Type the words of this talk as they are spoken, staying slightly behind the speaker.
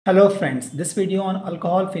Hello friends, this video on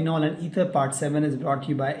alcohol, phenol and ether part 7 is brought to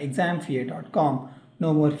you by examfear.com.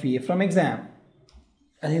 No more fear from exam.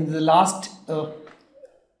 I think the last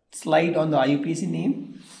slide on the IUPAC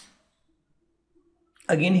name.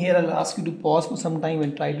 Again here I'll ask you to pause for some time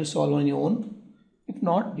and try to solve on your own. If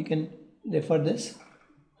not, you can refer this.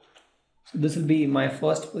 So this will be my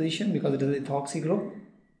first position because it is an ethoxy group.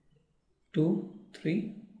 2,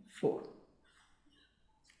 3, 4.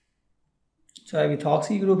 So I have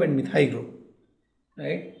ethoxy group and methyl group,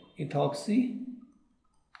 right? Ethoxy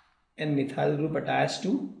and methyl group attached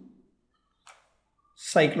to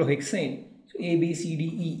cyclohexane. So A, B, C, D,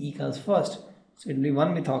 E, E comes first. So it will be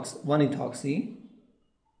one ethoxy,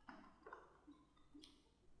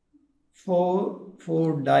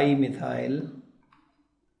 4,4-dimethyl.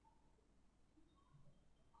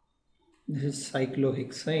 This is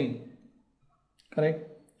cyclohexane, correct?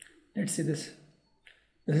 Let's see this.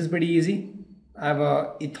 This is pretty easy. I have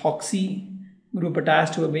a ethoxy group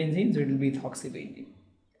attached to a benzene, so it will be ethoxybenzene.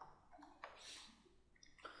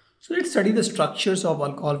 So let's study the structures of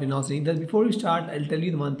alcohol, phenol, ether. Before we start, I'll tell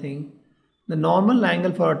you one thing. The normal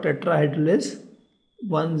angle for a tetrahedral is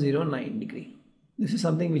 109 degree. This is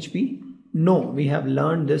something which we know. We have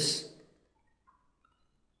learned this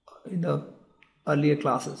in the earlier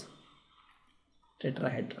classes.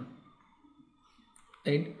 Tetrahedron.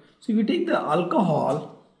 Right? So if you take the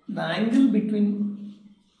alcohol, the angle between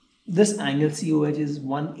this angle COH is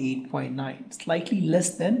 18.9, slightly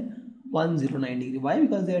less than 109 degree. Why?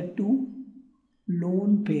 Because there are two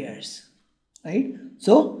lone pairs, right?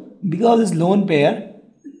 So because this lone pair,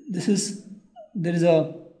 there is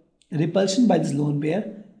a repulsion by this lone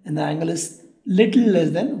pair, and the angle is little less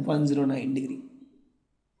than 109 degree,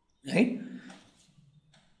 right?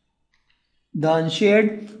 The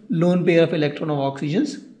unshared lone pair of electron of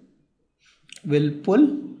oxygens will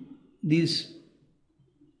pull these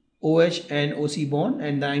OH and OC bond,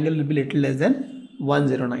 and the angle will be little less than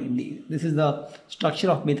 109 degree. This is the structure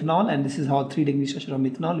of methanol, and this is how 3-degree structure of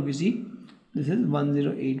methanol. If you see, this is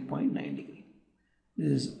 108.9 degree.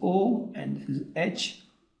 This is O and this is H.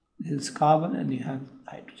 This is carbon, and you have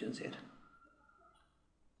hydrogens here.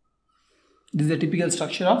 This is the typical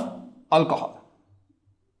structure of alcohol.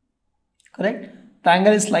 Correct? The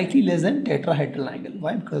angle is slightly less than tetrahedral angle.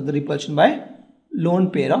 Why? Because of the repulsion by lone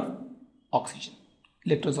pair of oxygen,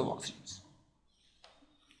 electrons of oxygens.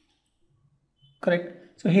 Correct?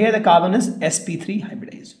 So here the carbon is sp3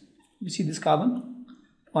 hybridized. You see this carbon,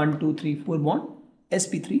 1, 2, 3, 4 bond,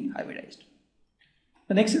 sp3 hybridized.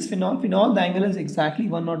 The next is phenol. Phenol, the angle is exactly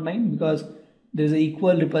 109 because there is an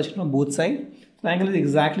equal repulsion on both sides. The angle is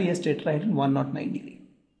exactly as tetrahedron, 109 degree.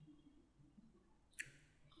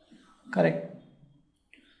 Correct?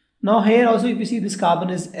 Now here also if you see this carbon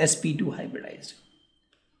is sp2 hybridized.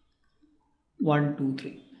 1, 2,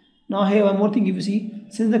 3. Now here one more thing, if you see,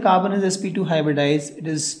 since the carbon is sp2 hybridized, it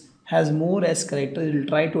has more s character. It will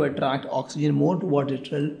try to attract oxygen more towards it.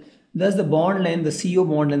 Thus the bond length, the CO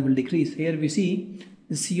bond length will decrease. Here we see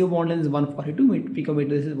the CO bond length is 142 picometer.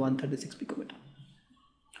 This is 136 picometer.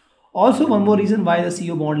 Also one more reason why the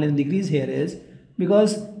CO bond length decrease here is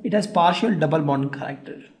because it has partial double bond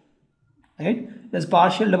character. Right? There's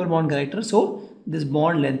partial double bond character, so this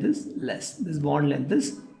bond length is less. This bond length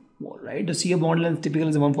is more, right? The CO bond length typically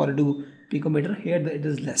is 142 picometer. Here it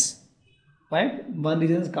is less. Why? One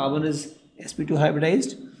reason is carbon is sp2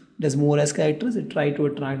 hybridized. It has more s characters. It tries to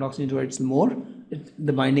attract oxygen towards more.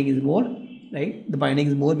 The binding is more, right? The binding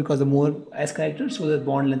is more because the more s characters, so the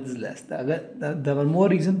bond length is less. The one more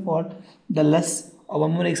reason for the less, or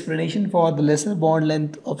one more explanation for the lesser bond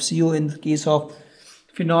length of CO in the case of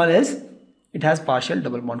phenol is it has partial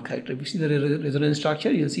double bond character. If you see the resonance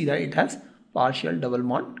structure, you'll see that it has partial double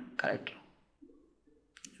bond character.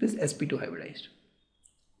 It is sp2 hybridized.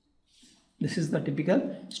 This is the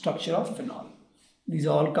typical structure of phenol. These are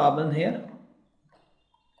all carbon here.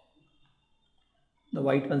 The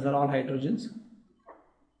white ones are all hydrogens.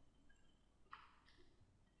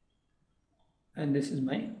 And this is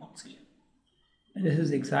my oxygen. And this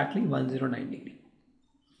is exactly 109 degree.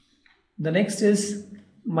 The next is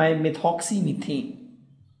my methoxymethane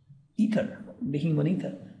ether, making one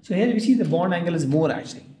ether. So here we see the bond angle is more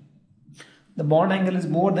actually. The bond angle is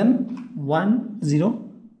more than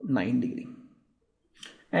 109 degree.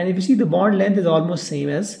 And if you see the bond length is almost same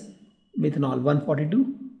as methanol,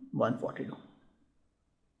 142, 142.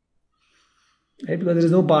 Right? Because there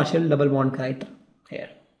is no partial double bond character here.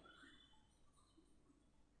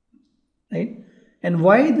 Right? And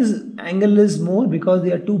why this angle is more? Because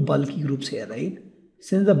there are two bulky groups here, right?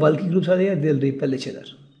 Since the bulky groups are there, they'll repel each other.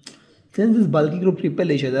 Since this bulky group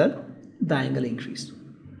repel each other, the angle increased.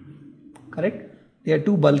 Correct? There are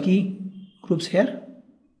two bulky groups here.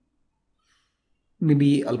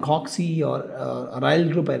 Maybe alkoxy or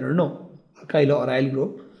aryl group, I don't know. Alkyl or aryl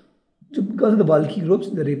group. So because of the bulky groups,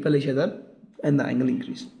 they repel each other and the angle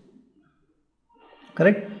increase.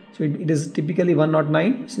 Correct? So it is typically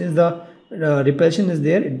 109. Since the repulsion is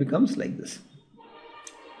there, it becomes like this.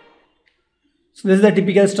 So this is the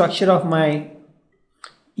typical structure of my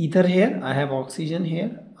ether here. I have oxygen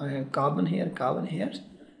here, I have carbon here,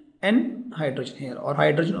 and hydrogen here, or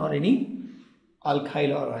hydrogen or any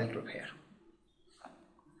alkyl or aryl group here.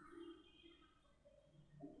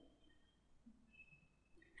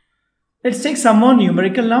 Let's take some more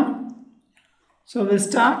numerical now. So we'll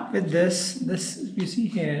start with this. This you see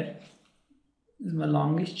here is my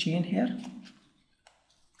longest chain here.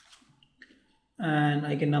 And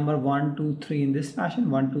I can number 1, 2, 3 in this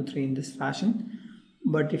fashion, 1, 2, 3 in this fashion.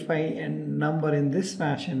 But if I number in this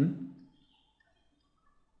fashion,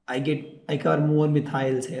 I cover more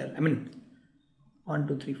methyls here. I mean 1,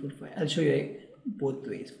 2, 3, 4, 5. I'll show you both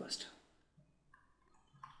ways first.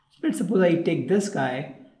 Let's suppose I take this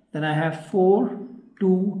guy, then I have 4,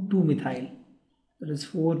 2, 2 methyl. That is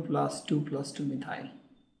 4 plus 2 methyl.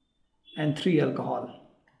 And 3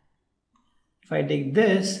 alcohol. If I take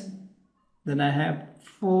this, then I have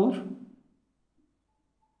 2,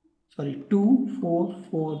 4,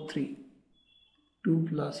 4, 3. 2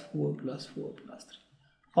 plus 4 plus 4 plus 3.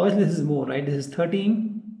 Obviously this is more, right? This is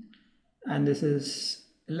 13 and this is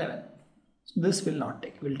 11. So this will not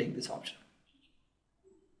take, we'll take this option.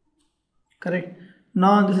 Correct?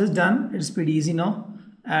 Now this is done. It's pretty easy now.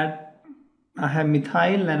 I have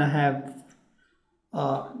methyl and I have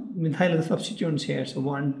methyl as substituents here. So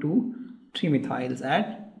 1, 2, 3 methyls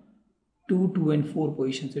at 2, 2 and 4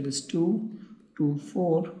 positions. It is 2, 2,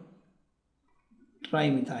 4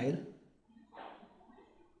 trimethyl.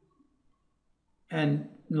 And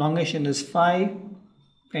longation is 5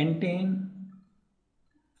 pentane.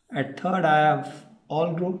 At third I have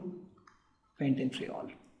all group, pentane free all.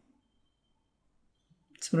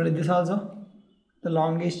 Similarly this also, the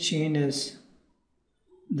longest chain is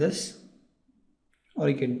this, or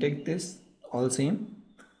you can take this, all same.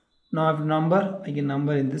 Now I have to number, I can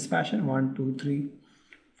number in this fashion, 1, 2, 3,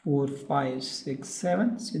 4, 5, 6,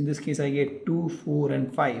 7. So in this case I get 2, 4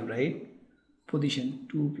 and 5, right? Position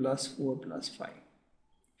 2 plus 4 plus 5.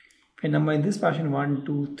 If I number in this fashion 1,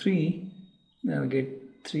 2, 3, then I'll get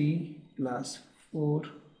 3 plus 4,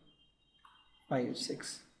 5,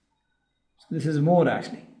 6. So this is more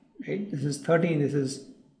actually, right? This is 13, this is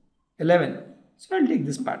 11. So I'll take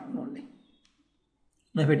this pattern only.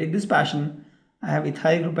 Now if I take this pattern, I have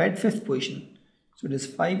ethyl group at 5th position. So it is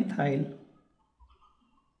 5 ethyl.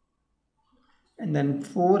 And then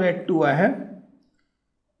 4 at 2 I have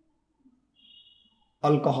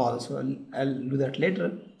alcohol. So I'll do that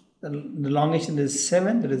later. The longation is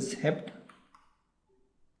 7, that is heptane.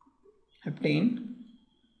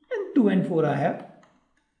 And 2 and 4 I have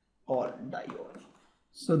all diol.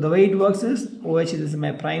 So the way it works is OH is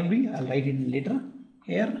my primary. I'll write it later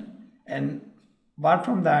here. And apart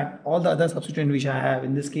from that, all the other substituents which I have,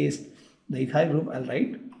 in this case the ethyl group, I'll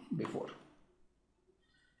write before.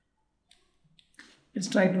 Let's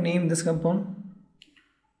try to name this compound.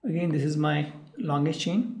 Again, this is my longest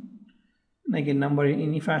chain. I can number in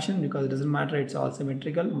any fashion because it doesn't matter, it's all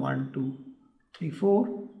symmetrical. 1, 2, 3,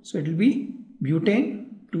 4. So it will be butane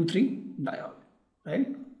 2, 3 diol, right?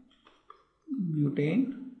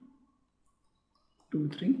 Butane 2,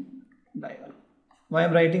 3 diol. Why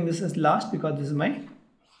I'm writing this as last? Because this is my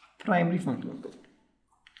primary functional group.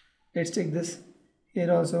 Let's take this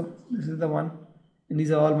here also. This is the one, and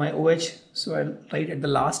these are all my OH. So I'll write at the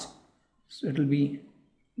last. So it will be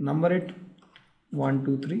number it 1,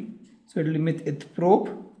 2, 3. So it will be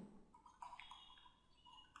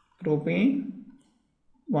propane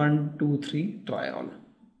 1, 2, 3 triol.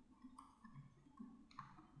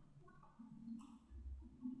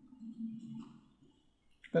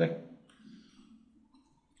 Correct.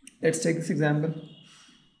 Let's take this example.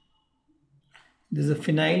 This is a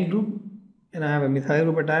phenyl group and I have a methyl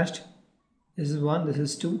group attached. This is 1, this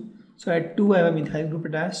is 2. So at 2 I have a methyl group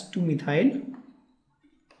attached, 2 methyl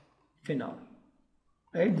phenol.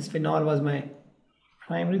 Right? This phenol was my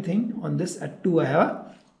primary thing. On this at 2 I have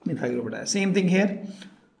a methyl group attached. Same thing here.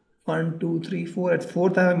 1, 2, 3, 4. At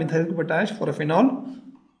 4th I have a methyl group attached for a phenol.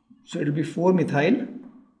 So it will be 4 methyl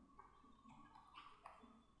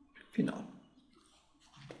phenol.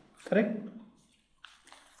 Correct?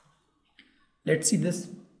 Let's see this.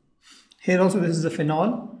 Here also this is a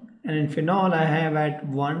phenol, and in phenol I have at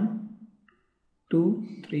 1, 2,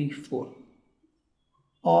 3, 4.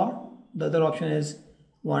 Or the other option is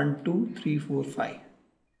 1, 2, 3, 4, 5.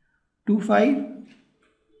 2,5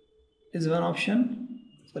 is one option.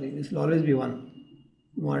 Sorry, this will always be 1.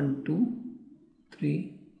 1, 2,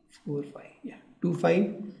 3, 4, 5. Yeah,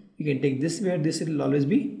 2,5. You can take this way, this will always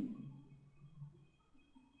be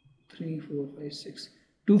 3, 4, 5, 6.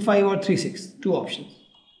 2,5 or 3, 6. Two options.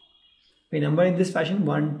 We number in this fashion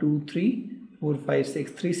 1, 2, 3, 4, 5,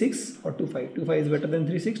 6, 3, 6 or 2,5. 2,5 is better than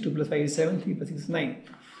 3, 6. 2 plus 5 is 7. 3 plus 6 is 9.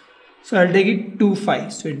 So I'll take it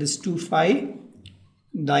 2,5. So it is 2,5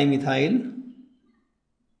 dimethyl,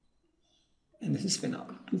 and this is phenol.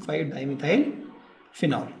 2,5 dimethyl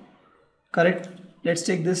phenol. Correct? Let's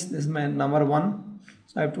take this. This is my number 1.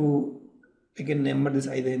 So I have to again number this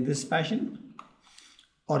either in this fashion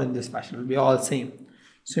or in this fashion. It will be all same.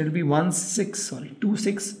 So it will be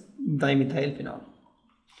 2,6 dimethyl phenol.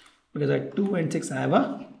 Because at 2 and 6 I have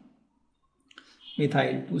a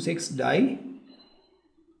methyl. 2,6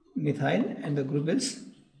 dimethyl, and the group is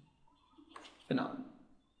phenol.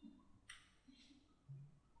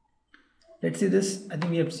 Let's see this. I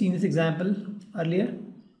think we have seen this example earlier.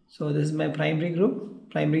 So this is my primary group,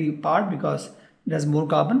 primary part, because it has more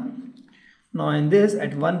carbon. Now in this,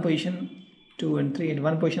 at one position, 2 and 3, at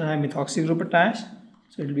one position I have methoxy group attached.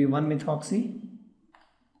 So it will be 1 methoxy.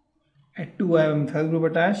 At 2 I have a methyl group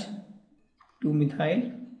attached, 2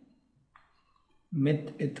 methyl,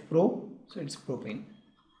 meth-ith-pro, so it's propane.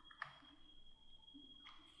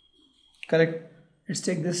 Correct? Let's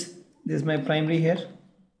take this. This is my primary here.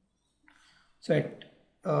 So at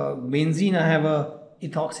benzene I have a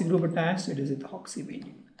ethoxy group attached, so it is ethoxy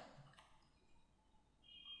benzene.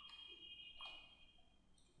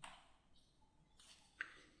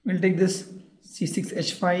 We'll take this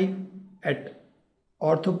C6H5. At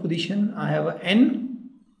ortho position I have a N-heptane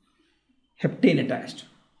attached.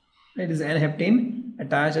 Right, this is N-heptane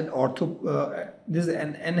attached at ortho. This is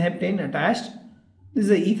an N-heptane attached. This is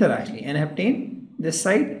the ether actually. N-heptane this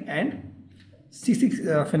side and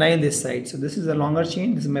C6 phenyl this side. So this is a longer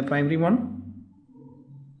chain. This is my primary one.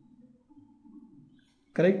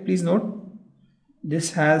 Correct? Please note,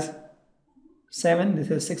 this has 7. This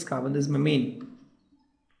has 6 carbon. This is my main.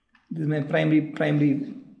 This is my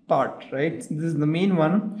primary part, right? This is the main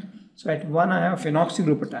one. So at 1 I have a phenoxy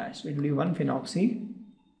group attached. So it will be 1 phenoxy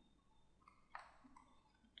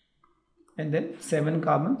and then 7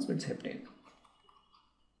 carbon. So it's heptane.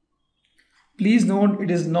 Please note,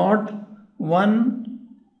 it is not 1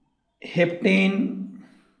 heptane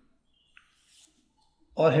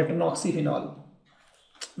or heptanoxyphenol.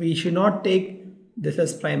 We should not take this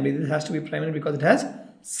as primary. This has to be primary because it has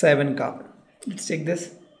 7 carbon. Let's take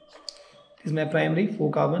this. This is my primary,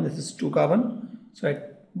 4 carbon. This is 2 carbon. So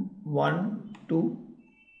at 1, 2,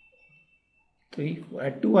 3, 4.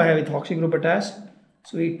 At 2 I have ethoxy group attached.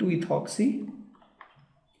 So 2 ethoxy.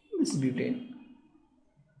 This is butane.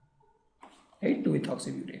 2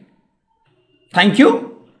 ethoxybutane. Thank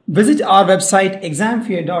you. Visit our website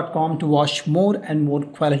examfear.com to watch more and more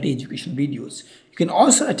quality educational videos. You can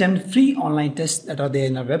also attempt free online tests that are there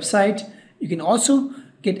in our website. You can also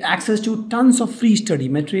get access to tons of free study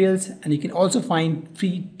materials, and you can also find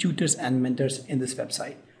free tutors and mentors in this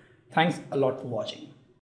website. Thanks a lot for watching.